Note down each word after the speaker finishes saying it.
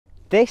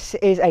This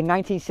is a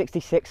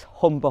 1966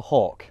 Humber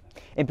Hawk.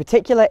 In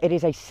particular, it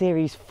is a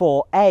Series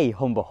 4A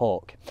Humber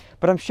Hawk,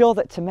 but I'm sure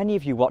that to many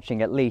of you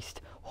watching at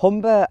least,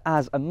 Humber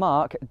as a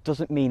mark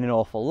doesn't mean an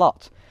awful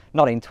lot,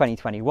 not in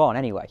 2021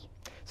 anyway.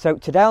 So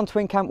today on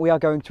Twin Camp we are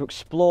going to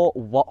explore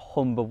what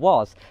Humber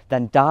was,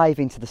 then dive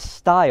into the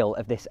style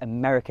of this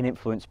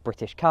American-influenced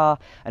British car,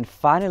 and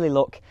finally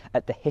look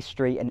at the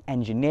history and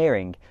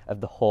engineering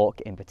of the Hawk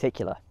in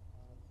particular.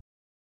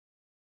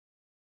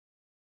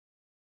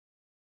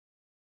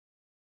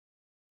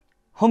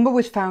 Humber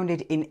was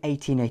founded in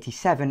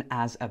 1887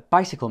 as a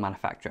bicycle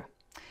manufacturer.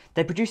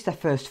 They produced their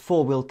first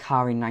four-wheel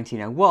car in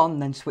 1901,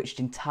 then switched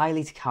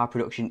entirely to car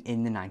production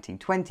in the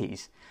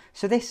 1920s.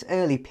 So this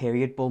early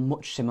period bore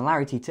much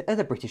similarity to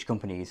other British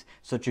companies,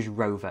 such as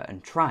Rover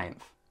and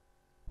Triumph.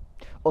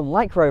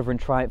 Unlike Rover and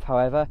Triumph,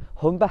 however,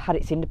 Humber had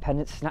its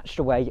independence snatched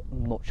away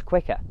much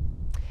quicker.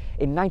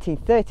 In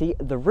 1930,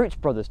 the Rootes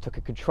brothers took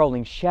a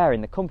controlling share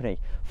in the company,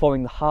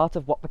 forming the heart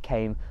of what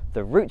became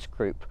the Rootes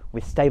Group,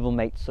 with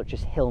stablemates such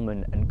as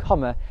Hillman and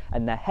Comer,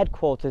 and their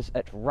headquarters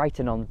at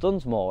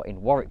Wrighton-on-Dunsmore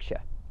in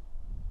Warwickshire.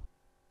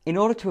 In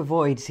order to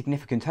avoid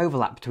significant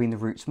overlap between the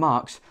Rootes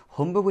marks,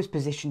 Humber was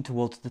positioned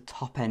towards the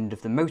top end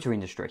of the motor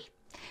industry.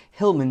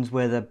 Hillmans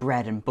were the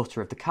bread and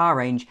butter of the car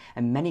range,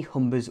 and many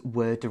Humbers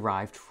were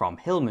derived from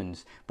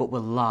Hillmans, but were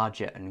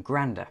larger and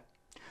grander.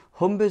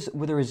 Humbers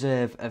were the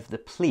reserve of the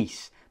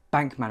police,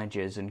 bank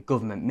managers and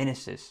government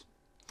ministers.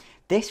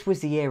 This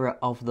was the era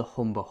of the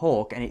Humber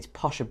Hawk and its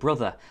posher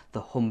brother,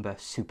 the Humber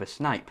Super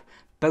Snipe,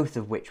 both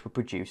of which were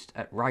produced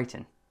at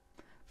Wrighton.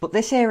 But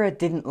this era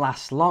didn't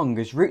last long,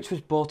 as Rootes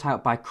was bought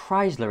out by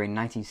Chrysler in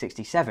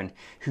 1967,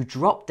 who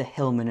dropped the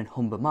Hillman and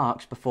Humber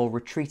marks before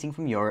retreating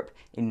from Europe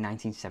in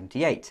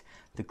 1978,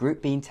 the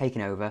group being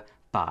taken over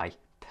by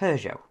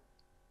Peugeot.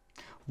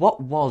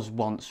 What was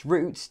once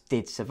Rootes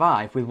did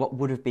survive, with what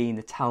would have been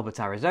the Talbot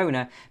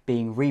Arizona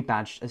being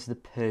rebadged as the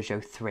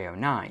Peugeot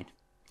 309.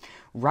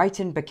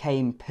 Wrighton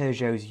became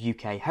Peugeot's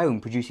UK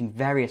home, producing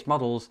various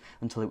models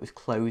until it was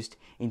closed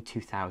in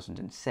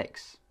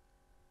 2006.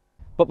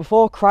 But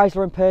before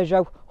Chrysler and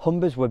Peugeot,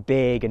 Humbers were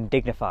big and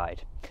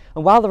dignified.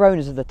 And while their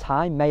owners of the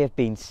time may have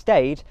been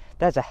staid,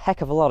 there's a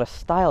heck of a lot of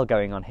style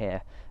going on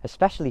here,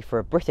 especially for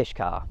a British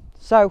car.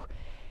 So,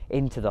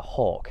 into the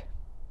Hawk.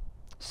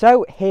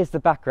 So here's the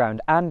background,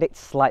 and it's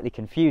slightly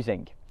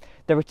confusing.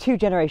 There were two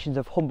generations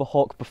of Humber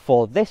Hawk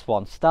before this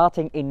one,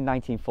 starting in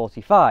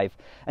 1945,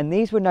 and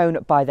these were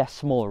known by their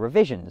smaller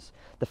revisions.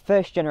 The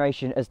first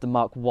generation as the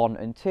Mark 1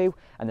 and 2,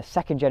 and the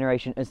second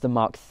generation as the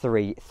Mark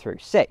 3 through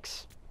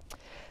 6.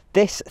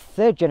 This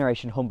third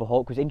generation Humber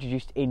Hawk was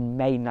introduced in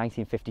May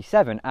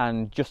 1957,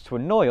 and just to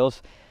annoy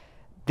us,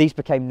 these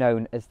became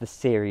known as the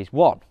Series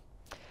 1.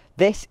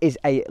 This is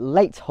a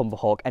late Humber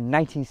Hawk, a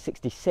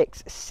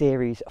 1966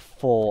 Series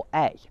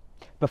 4A,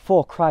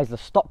 before Chrysler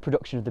stopped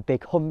production of the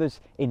big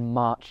Humbers in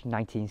March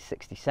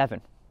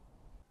 1967.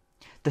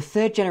 The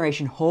third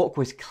generation Hawk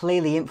was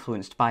clearly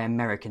influenced by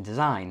American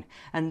design,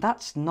 and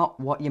that's not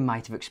what you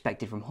might have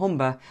expected from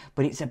Humber,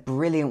 but it's a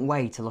brilliant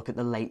way to look at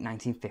the late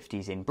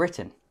 1950s in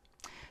Britain.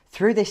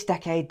 Through this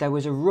decade, there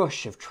was a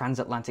rush of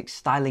transatlantic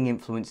styling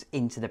influence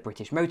into the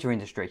British motor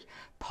industry,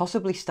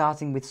 possibly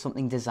starting with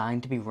something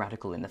designed to be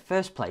radical in the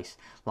first place,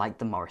 like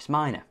the Morris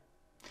Minor.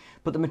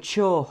 But the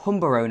mature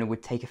Humber owner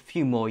would take a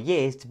few more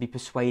years to be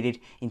persuaded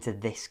into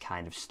this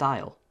kind of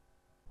style.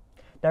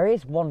 There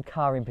is one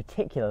car in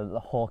particular that the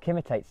Hawk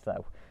imitates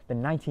though, the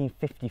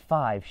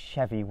 1955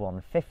 Chevy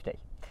 150.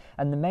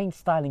 And the main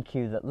styling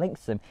cue that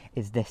links them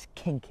is this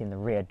kink in the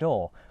rear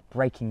door,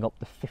 breaking up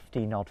the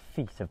 15-odd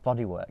feet of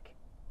bodywork.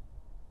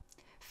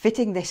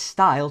 Fitting this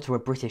style to a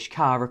British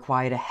car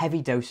required a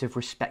heavy dose of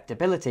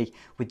respectability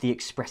with the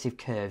expressive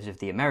curves of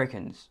the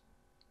Americans.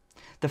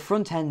 The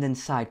front end and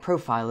side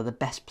profile are the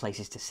best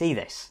places to see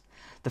this.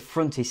 The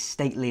front is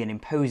stately and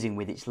imposing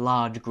with its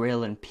large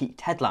grille and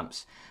peaked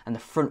headlamps, and the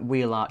front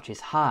wheel arch is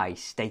high,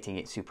 stating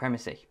its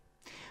supremacy.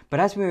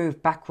 But as we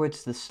move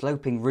backwards, the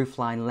sloping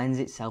roofline lends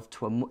itself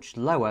to a much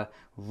lower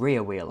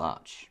rear wheel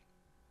arch.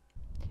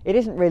 It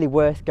isn't really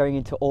worth going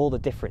into all the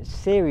different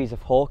series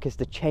of Hawk, as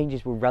the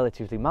changes were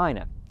relatively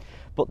minor.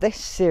 But this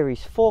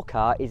Series 4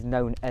 car is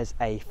known as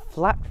a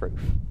flat roof.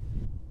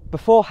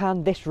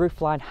 Beforehand, this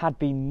roofline had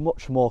been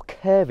much more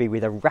curvy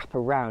with a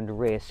wraparound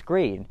rear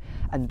screen,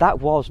 and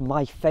that was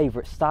my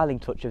favourite styling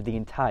touch of the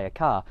entire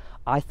car.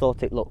 I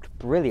thought it looked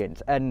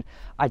brilliant, and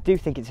I do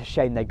think it's a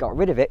shame they got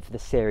rid of it for the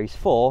Series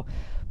 4,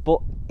 but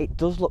it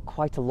does look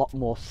quite a lot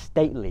more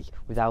stately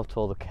without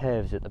all the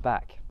curves at the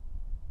back.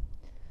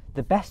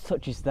 The best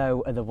touches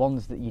though are the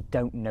ones that you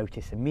don't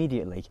notice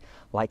immediately,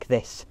 like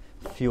this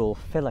fuel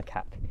filler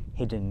cap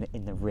hidden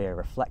in the rear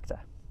reflector.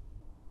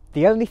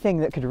 The only thing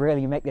that could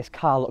really make this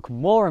car look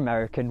more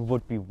American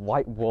would be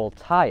white wall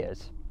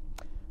tyres.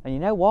 And you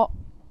know what?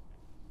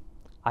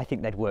 I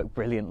think they'd work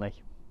brilliantly.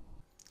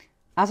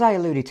 As I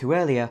alluded to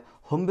earlier,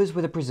 Humbers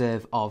were the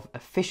preserve of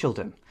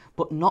officialdom,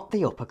 but not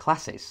the upper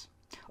classes.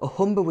 A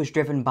Humber was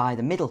driven by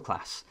the middle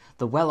class,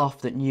 the well-off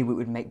that knew it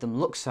would make them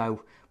look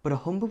so, but a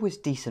Humber was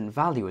decent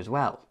value as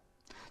well.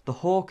 The The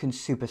Hawk and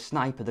Super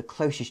Snipe are the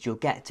closest you'll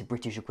get to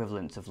British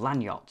equivalents of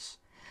land yachts.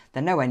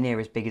 They're nowhere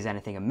near as big as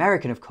anything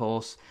American, of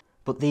course,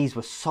 but these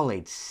were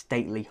solid,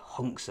 stately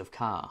hunks of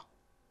car.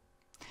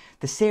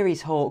 The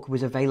series Hawk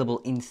was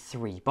available in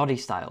 3 body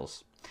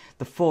styles.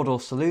 The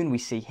 4-door saloon we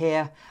see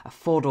here, a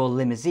 4-door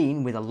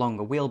limousine with a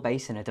longer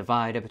wheelbase and a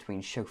divider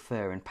between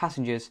chauffeur and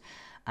passengers,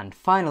 and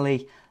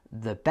finally,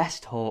 the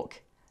best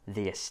Hawk,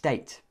 the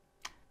Estate,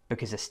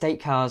 because estate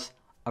cars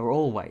are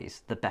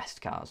always the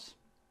best cars.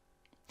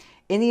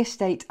 In the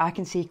Estate, I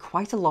can see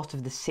quite a lot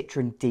of the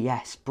Citroën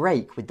DS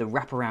brake with the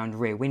wraparound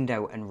rear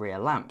window and rear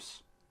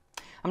lamps.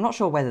 I'm not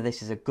sure whether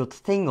this is a good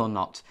thing or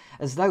not,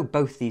 as though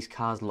both these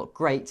cars look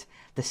great,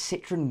 the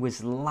Citroën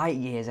was light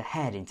years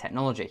ahead in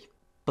technology.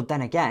 But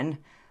then again,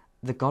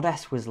 the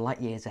Goddess was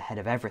light years ahead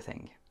of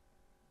everything.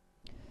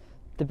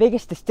 The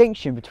biggest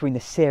distinction between the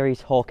series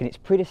Hawk and its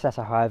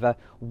predecessor, however,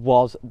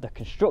 was the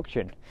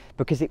construction,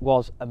 because it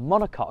was a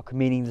monocoque,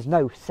 meaning there's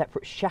no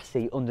separate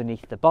chassis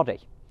underneath the body.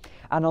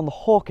 And on the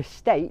Hawk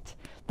Estate,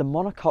 the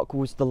monocoque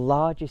was the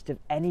largest of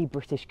any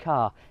British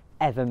car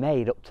ever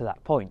made up to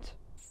that point.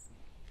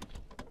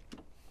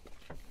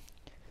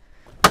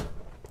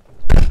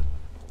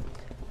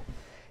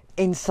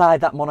 Inside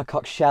that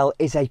monocoque shell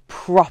is a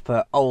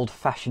proper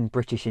old-fashioned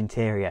British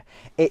interior.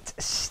 It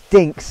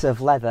stinks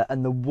of leather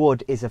and the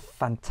wood is of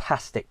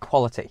fantastic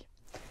quality.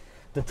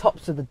 The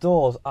tops of the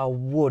doors are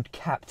wood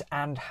capped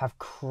and have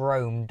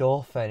chrome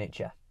door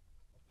furniture.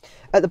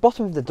 At the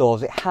bottom of the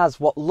doors it has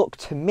what looked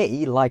to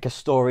me like a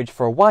storage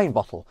for a wine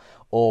bottle,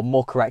 or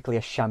more correctly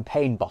a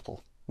champagne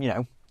bottle. You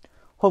know,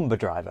 Humber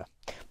driver.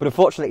 But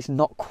unfortunately it's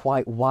not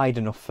quite wide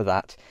enough for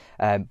that,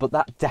 but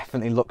that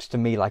definitely looks to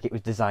me like it was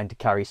designed to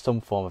carry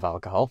some form of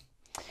alcohol.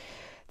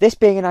 This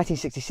being a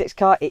 1966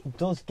 car, it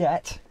does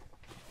get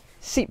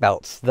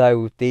seatbelts,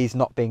 though these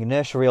not being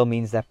inertia reel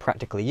means they're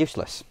practically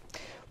useless.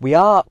 We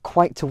are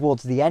quite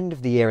towards the end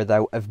of the era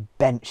though of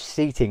bench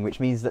seating, which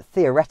means that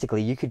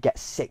theoretically you could get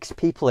 6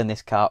 people in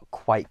this car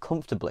quite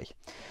comfortably.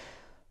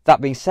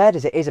 That being said,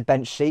 as it is a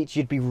bench seat,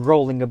 you'd be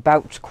rolling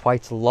about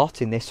quite a lot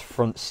in this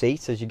front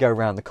seat as you go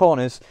around the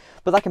corners,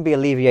 but that can be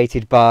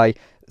alleviated by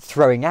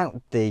throwing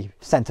out the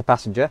centre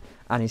passenger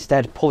and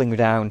instead pulling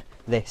down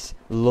this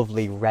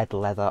lovely red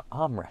leather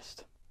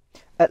armrest.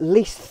 At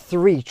least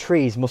 3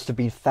 trees must have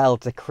been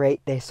felled to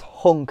create this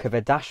hunk of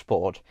a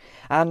dashboard,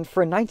 and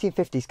for a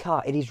 1950s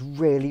car it is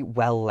really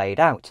well laid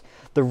out.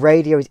 The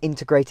radio is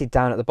integrated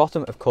down at the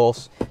bottom, of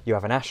course you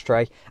have an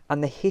ashtray,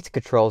 and the heater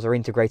controls are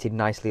integrated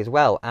nicely as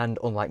well, and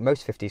unlike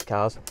most 50s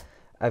cars,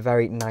 are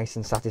very nice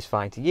and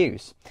satisfying to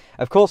use.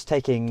 Of course,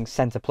 taking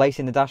centre place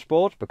in the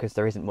dashboard, because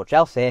there isn't much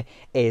else here,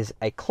 is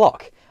a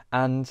clock,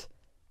 and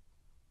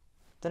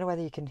I don't know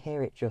whether you can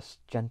hear it just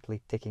gently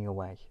ticking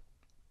away.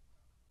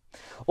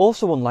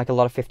 Also, unlike a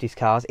lot of 50s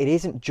cars, it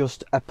isn't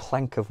just a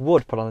plank of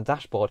wood put on the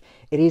dashboard,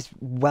 it is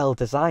well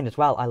designed as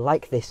well. I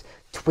like this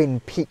Twin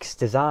Peaks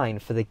design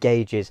for the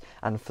gauges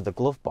and for the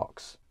glove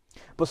box.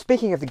 But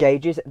speaking of the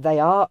gauges, they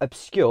are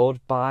obscured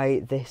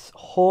by this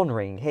horn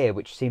ring here,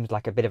 which seems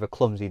like a bit of a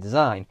clumsy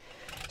design.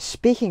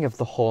 Speaking of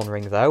the horn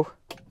ring though,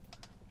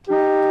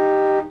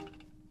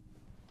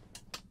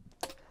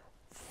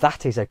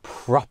 that is a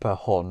proper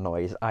horn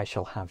noise, I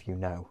shall have you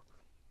know.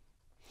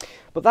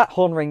 But that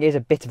horn ring is a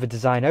bit of a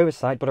design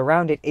oversight, but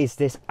around it is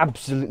this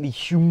absolutely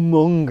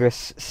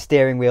humongous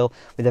steering wheel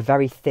with a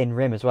very thin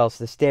rim as well,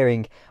 so the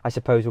steering, I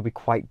suppose, will be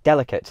quite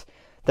delicate.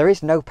 There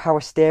is no power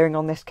steering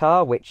on this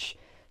car, which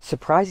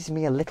surprises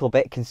me a little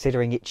bit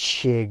considering its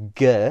sheer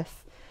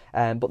girth,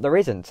 but there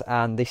isn't,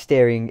 and the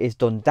steering is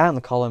done down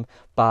the column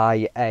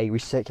by a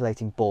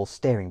recirculating ball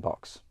steering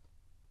box.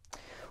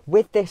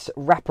 With this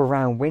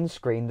wraparound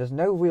windscreen, there's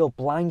no real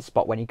blind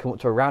spot when you come up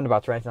to a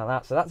roundabout or anything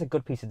like that, so that's a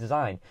good piece of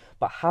design.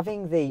 But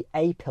having the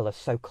A-pillar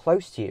so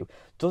close to you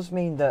does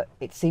mean that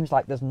it seems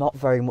like there's not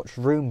very much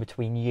room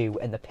between you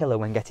and the pillar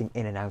when getting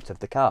in and out of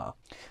the car.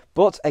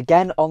 But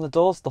again, on the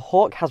doors, the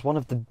Hawk has one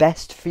of the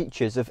best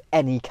features of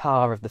any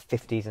car of the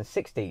 50s and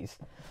 60s.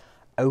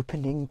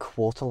 Opening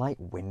quarter-light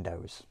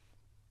windows.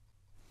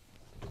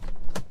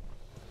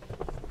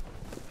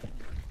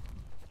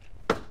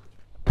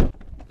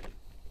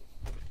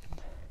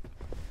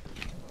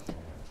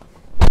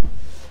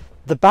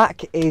 The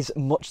back is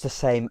much the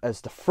same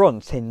as the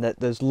front in that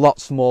there's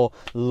lots more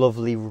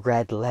lovely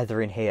red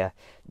leather in here.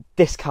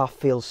 This car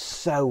feels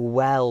so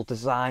well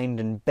designed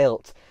and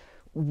built,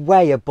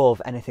 way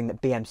above anything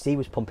that BMC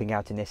was pumping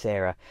out in this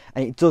era,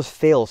 and it does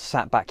feel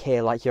sat back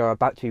here like you're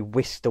about to be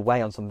whisked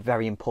away on some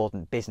very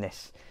important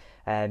business,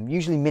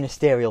 usually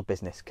ministerial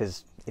business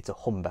because it's a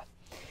Humber.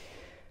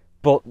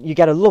 But you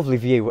get a lovely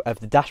view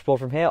of the dashboard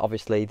from here.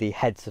 Obviously the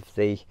heads of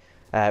the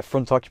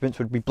front occupants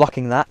would be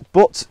blocking that,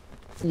 but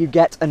you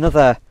get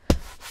another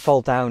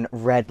fold down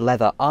red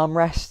leather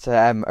armrest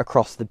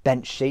across the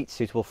bench seat,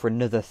 suitable for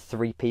another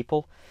 3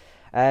 people.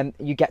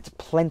 You get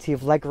plenty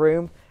of leg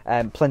room,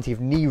 plenty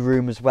of knee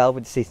room as well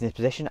with the seat in this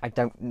position. I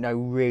don't know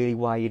really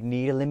why you'd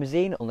need a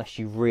limousine unless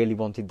you really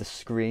wanted the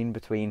screen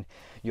between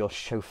your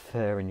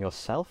chauffeur and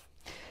yourself.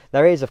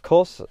 There is of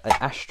course an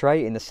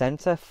ashtray in the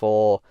centre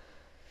for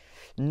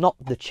Not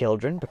the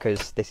children,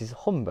 because this is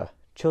Humber.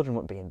 Children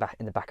wouldn't be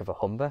in the back of a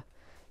Humber.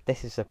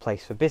 This is a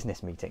place for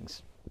business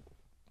meetings.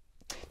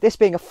 This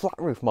being a flat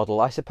roof model,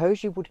 I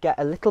suppose you would get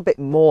a little bit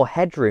more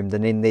headroom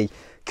than in the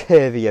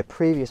curvier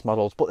previous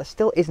models, but there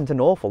still isn't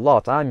an awful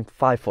lot. I'm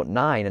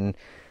 5'9", and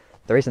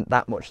there isn't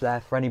that much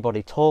there for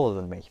anybody taller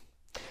than me.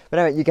 But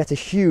anyway, you get a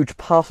huge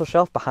parcel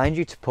shelf behind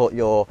you to put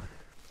your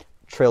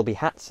trilby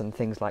hats and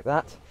things like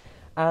that.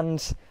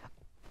 And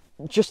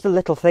just the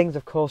little things,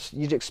 of course,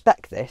 you'd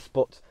expect this,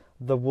 but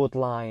the wood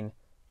line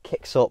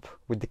kicks up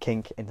with the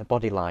kink in the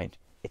body line.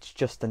 It's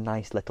just the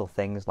nice little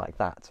things like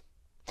that.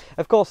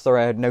 Of course, there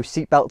are no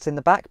seat belts in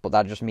the back, but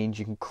that just means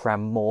you can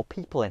cram more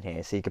people in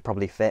here, so you could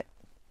probably fit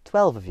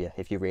 12 of you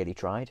if you really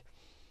tried.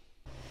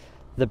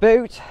 The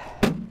boot,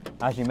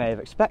 as you may have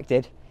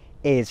expected,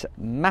 is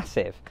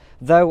massive,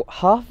 though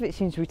half of it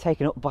seems to be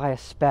taken up by a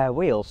spare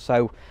wheel,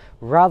 so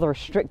rather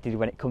restricted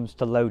when it comes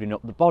to loading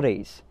up the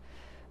bodies.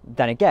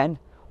 Then again,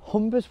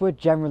 Humbers were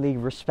generally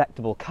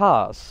respectable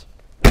cars.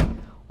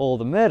 All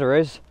the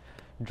murderers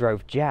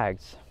drove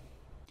Jags.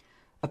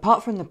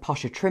 Apart from the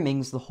posher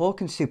trimmings, the Hawk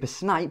and Super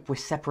Snipe were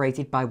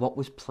separated by what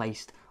was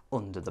placed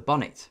under the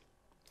bonnet.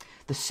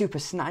 The Super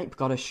Snipe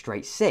got a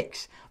straight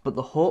 6, but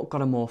the Hawk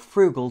got a more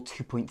frugal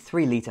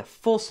 2.3 litre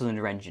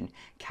 4-cylinder engine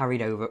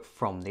carried over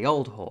from the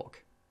old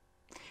Hawk.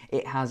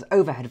 It has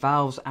overhead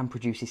valves and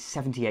produces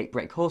 78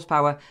 brake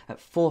horsepower at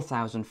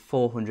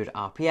 4,400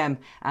 RPM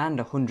and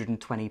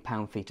 120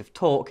 pound-feet of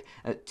torque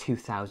at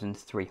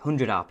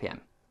 2,300 RPM.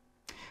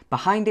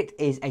 Behind it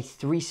is a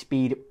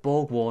 3-speed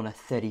Borg-Warner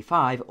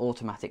 35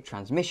 automatic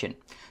transmission,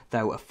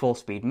 though a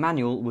 4-speed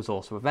manual was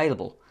also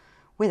available,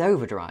 with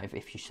overdrive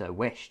if you so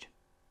wished.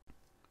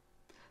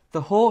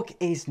 The Hawk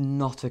is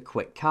not a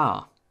quick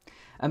car.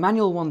 A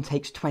manual one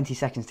takes 20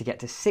 seconds to get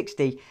to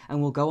 60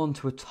 and will go on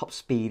to a top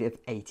speed of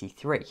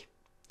 83.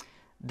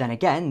 Then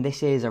again,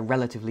 this is a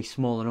relatively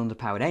small and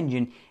underpowered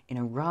engine in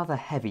a rather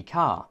heavy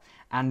car,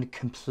 and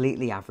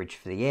completely average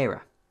for the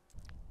era.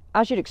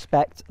 As you'd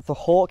expect, the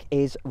Hawk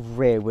is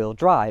rear-wheel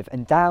drive,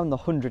 and down the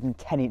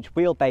 110-inch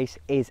wheelbase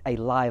is a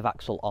live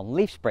axle on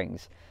leaf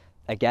springs.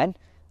 Again,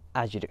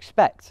 as you'd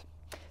expect.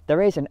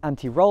 There is an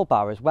anti-roll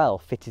bar as well,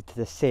 fitted to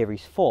the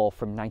Series 4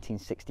 from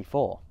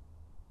 1964.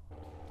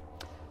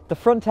 The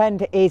front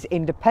end is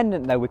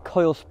independent though, with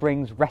coil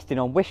springs resting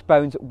on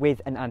wishbones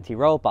with an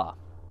anti-roll bar.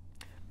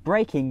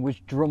 Braking was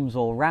drums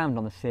all round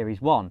on the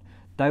Series 1,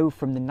 though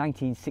from the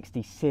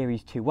 1960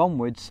 Series 2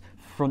 onwards,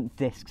 front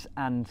discs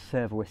and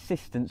servo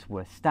assistance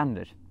were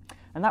standard.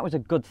 And that was a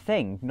good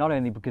thing, not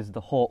only because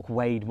the Hawk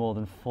weighed more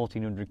than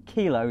 1,400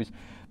 kilos,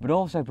 but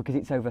also because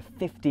it's over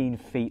 15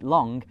 feet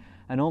long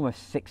and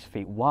almost 6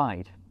 feet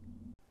wide.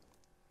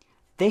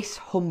 This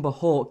Humber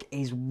Hawk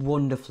is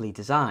wonderfully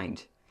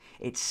designed.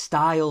 Its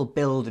style,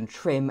 build and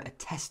trim are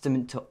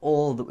testament to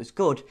all that was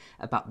good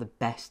about the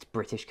best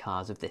British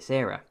cars of this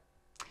era.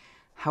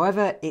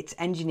 However, its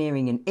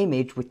engineering and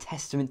image were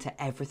testament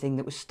to everything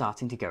that was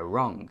starting to go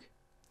wrong.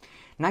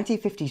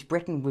 1950s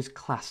Britain was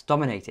class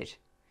dominated.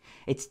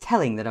 It's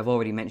telling that I've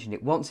already mentioned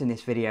it once in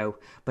this video,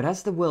 but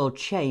as the world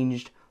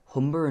changed,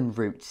 Humber and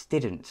Roots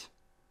didn't.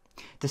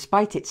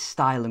 Despite its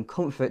style and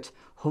comfort,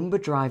 Humber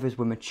drivers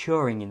were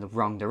maturing in the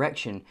wrong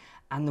direction,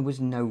 and there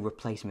was no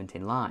replacement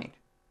in line.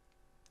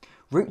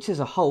 Roots as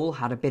a whole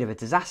had a bit of a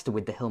disaster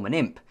with the Hillman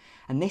Imp,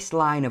 and this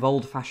line of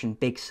old-fashioned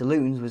big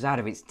saloons was out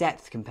of its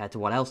depth compared to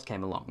what else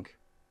came along.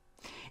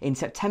 In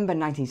September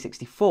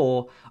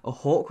 1964, a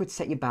Hawk would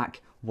set you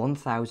back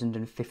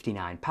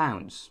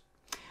 £1,059.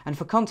 And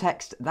for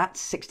context, that's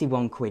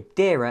 61 quid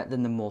dearer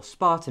than the more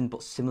Spartan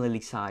but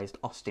similarly sized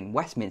Austin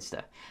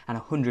Westminster, and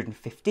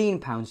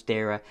 £115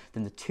 dearer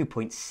than the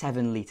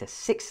 2.7 litre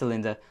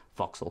 6-cylinder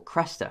Vauxhall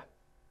Cresta.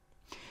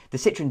 The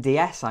Citroën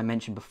DS I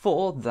mentioned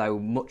before, though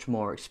much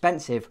more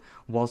expensive,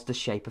 was the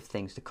shape of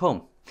things to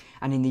come.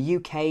 And in the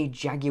UK,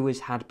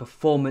 Jaguars had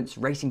performance,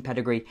 racing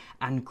pedigree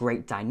and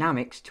great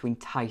dynamics to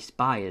entice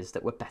buyers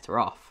that were better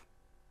off.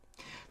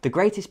 The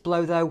greatest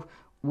blow, though,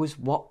 was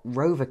what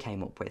Rover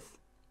came up with.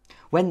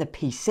 When the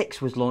P6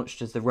 was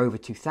launched as the Rover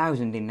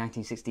 2000 in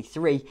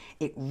 1963,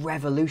 it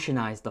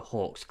revolutionised the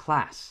Hawk's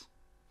class.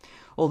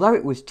 Although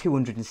it was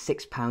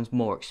 £206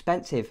 more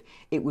expensive,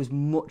 it was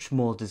much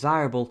more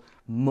desirable,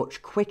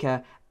 much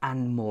quicker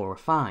and more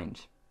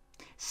refined.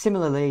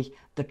 Similarly,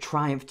 the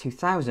Triumph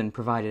 2000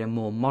 provided a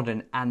more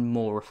modern and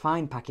more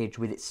refined package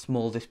with its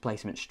small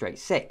displacement straight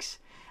 6,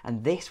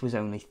 and this was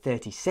only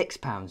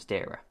 £36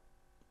 dearer.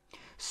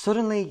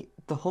 Suddenly,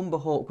 the Humber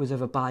Hawk was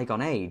of a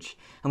bygone age,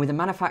 and with the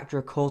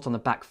manufacturer caught on the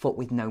back foot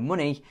with no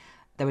money,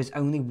 there was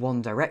only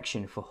one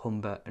direction for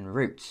Humber and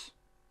Roots.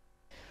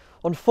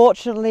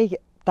 Unfortunately,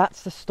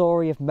 that's the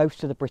story of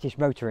most of the British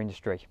motor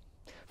industry.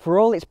 For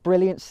all its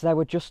brilliance, there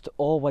were just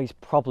always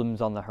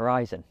problems on the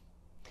horizon.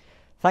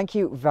 Thank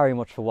you very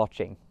much for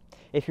watching.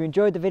 If you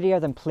enjoyed the video,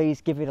 then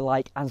please give it a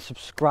like and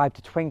subscribe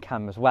to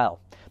TwinCam as well.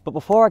 But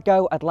before I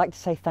go, I'd like to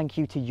say thank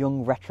you to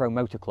Young Retro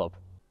Motor Club.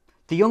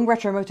 The Young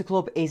Retro Motor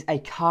Club is a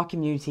car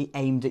community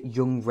aimed at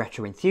young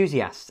retro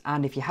enthusiasts,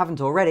 and if you haven't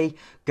already,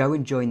 go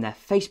and join their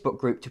Facebook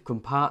group to become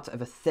part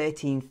of a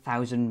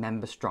 13,000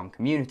 member strong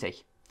community.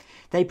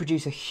 They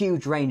produce a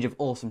huge range of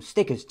awesome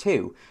stickers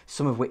too,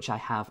 some of which I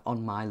have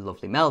on my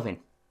lovely Melvin.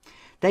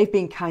 They've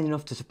been kind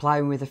enough to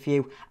supply me with a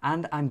few,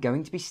 and I'm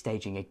going to be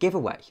staging a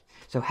giveaway,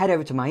 so head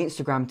over to my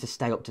Instagram to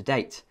stay up to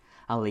date.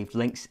 I'll leave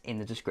links in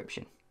the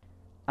description.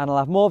 And I'll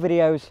have more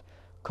videos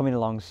coming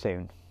along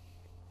soon.